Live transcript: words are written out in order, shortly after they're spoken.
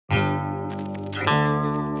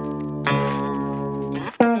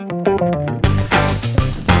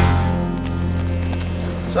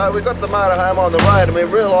So we've got the motorhome on the road, and we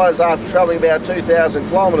realised after travelling about 2,000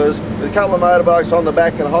 kilometres with a couple of motorbikes on the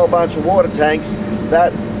back and a whole bunch of water tanks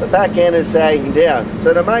that the back end is sagging down.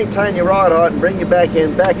 So to maintain your ride height and bring your back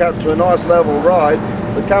end back up to a nice level ride,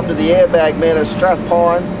 we've come to the AIRBAGMAN at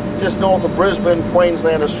Strathpine, just north of Brisbane,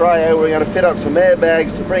 Queensland, Australia. We're going to fit up some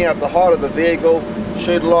airbags to bring up the height of the vehicle,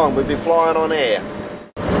 shoot along. We'll be flying on air.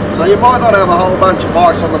 So you might not have a whole bunch of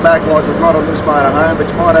bikes on the back like we've got on this motorhome, but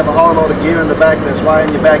you might have a whole lot of gear in the back and it's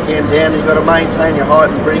weighing your back end down, and you've got to maintain your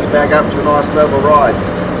height and bring it back up to a nice level ride.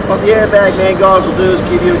 What the AIRBAGMAN guys will do is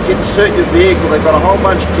give you a kit to suit your vehicle. They've got a whole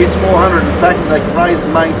bunch of kits, 400 in fact, that they can raise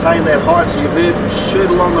and maintain that height so your vehicle can shoot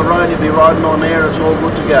along the road, you'll be riding on air, it's all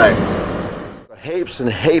good to go. Heaps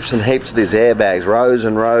and heaps and heaps of these airbags, rows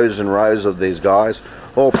and rows and rows of these guys,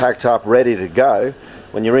 all packed up, ready to go.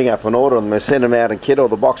 When you ring up an order and they send them out and kit all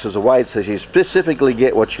the boxes of weight so you specifically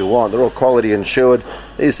get what you want. They're all quality insured.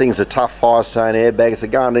 These things are tough Firestone airbags. They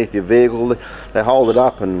go underneath your vehicle, they hold it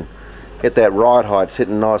up and get that ride height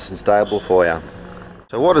sitting nice and stable for you.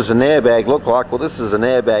 So what does an airbag look like? Well, this is an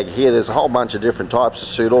airbag here. There's a whole bunch of different types to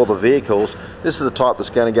suit all the vehicles. This is the type that's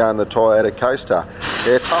going to go in the Toyota Coaster.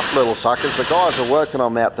 They're tough little suckers. The guys are working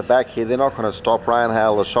on them out the back here. They're not going to stop rain,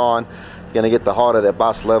 hail or shine. Going to get the height of their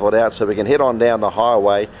bus leveled out so we can head on down the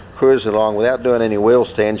highway, cruise along without doing any wheel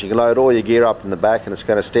stands. You can load all your gear up in the back and it's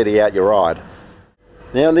going to steady out your ride.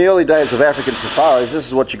 Now in the early days of African safaris, this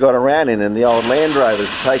is what you got around in the old Land Rovers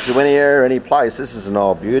to take you anywhere, any place. This is an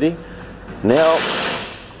old beauty. Now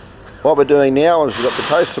what we're doing now is we've got the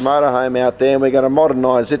Coaster motorhome out there and we're going to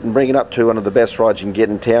modernise it and bring it up to one of the best rides you can get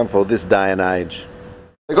in town for this day and age.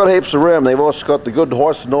 They've got heaps of room. They've also got the good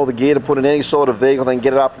hoists and all the gear to put in any sort of vehicle. They can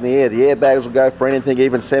get it up in the air. The airbags will go for anything,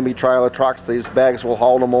 even semi-trailer trucks. These bags will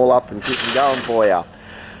hold them all up and keep them going for you.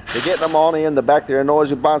 They're getting them on here in the back. They're a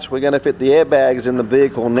noisy bunch. We're going to fit the airbags in the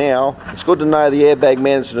vehicle now. It's good to know the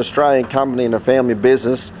AIRBAGMAN is an Australian company and a family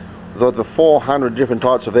business with over 400 different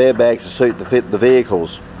types of airbags to suit the fit the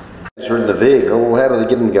vehicles. As you're in the vehicle, how do they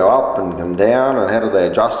get them to go up and come down, and how do they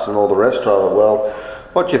adjust and all the rest of it? Well,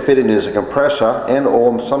 what you fit in is a compressor, and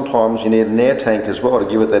or sometimes you need an air tank as well to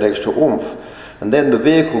give it that extra oomph. And then the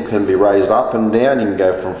vehicle can be raised up and down. You can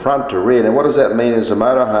go from front to rear. Now what does that mean as a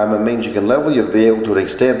motorhome? It means you can level your vehicle to an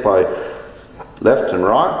extent by left and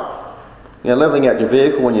right. You know, leveling out your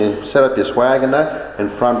vehicle when you set up your swag and that,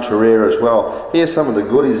 and front to rear as well. Here's some of the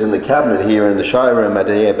goodies in the cabinet here in the showroom at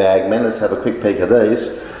the AIRBAGMAN. Let's have a quick peek of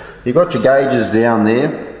these. You've got your gauges down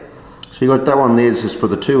there. So you've got that one there, this is for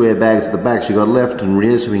the two airbags at the back. So you've got left and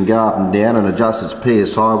rear, so we can go up and down and adjust its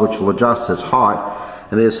PSI, which will adjust its height.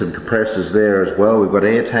 And there's some compressors there as well. We've got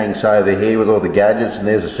air tanks over here with all the gadgets, and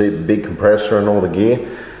there's a super big compressor and all the gear,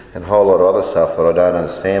 and a whole lot of other stuff that I don't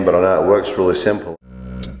understand, but I know it works really simple.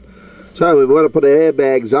 So we've got to put our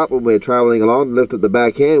airbags up when we're travelling along, lift at the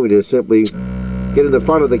back end. We just simply get in the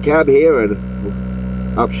front of the cab here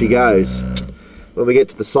and up she goes. When we get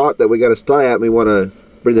to the site that we're going to stay at, we want to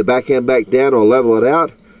bring the back end back down or level it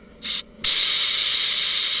out.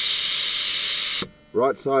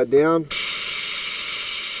 Right side down.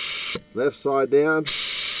 Left side down.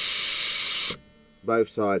 Both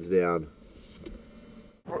sides down.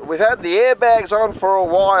 We've had the airbags on for a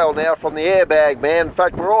while now from the AIRBAGMAN. In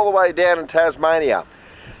fact, we're all the way down in Tasmania.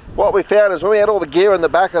 What we found is when we had all the gear in the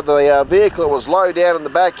back of the vehicle, it was low down in the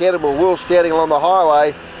back end and we were standing along the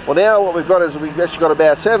highway. Well, now what we've got is we've actually got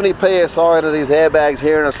about 70 PSI into these airbags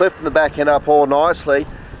here, and it's lifting the back end up all nicely.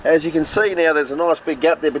 As you can see now, there's a nice big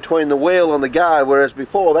gap there between the wheel and the guard, whereas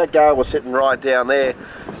before that guard was sitting right down there.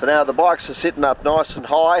 So now the bikes are sitting up nice and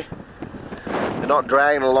high. They're not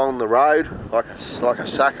dragging along the road like a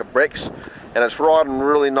sack of bricks, and it's riding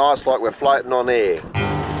really nice like we're floating on air.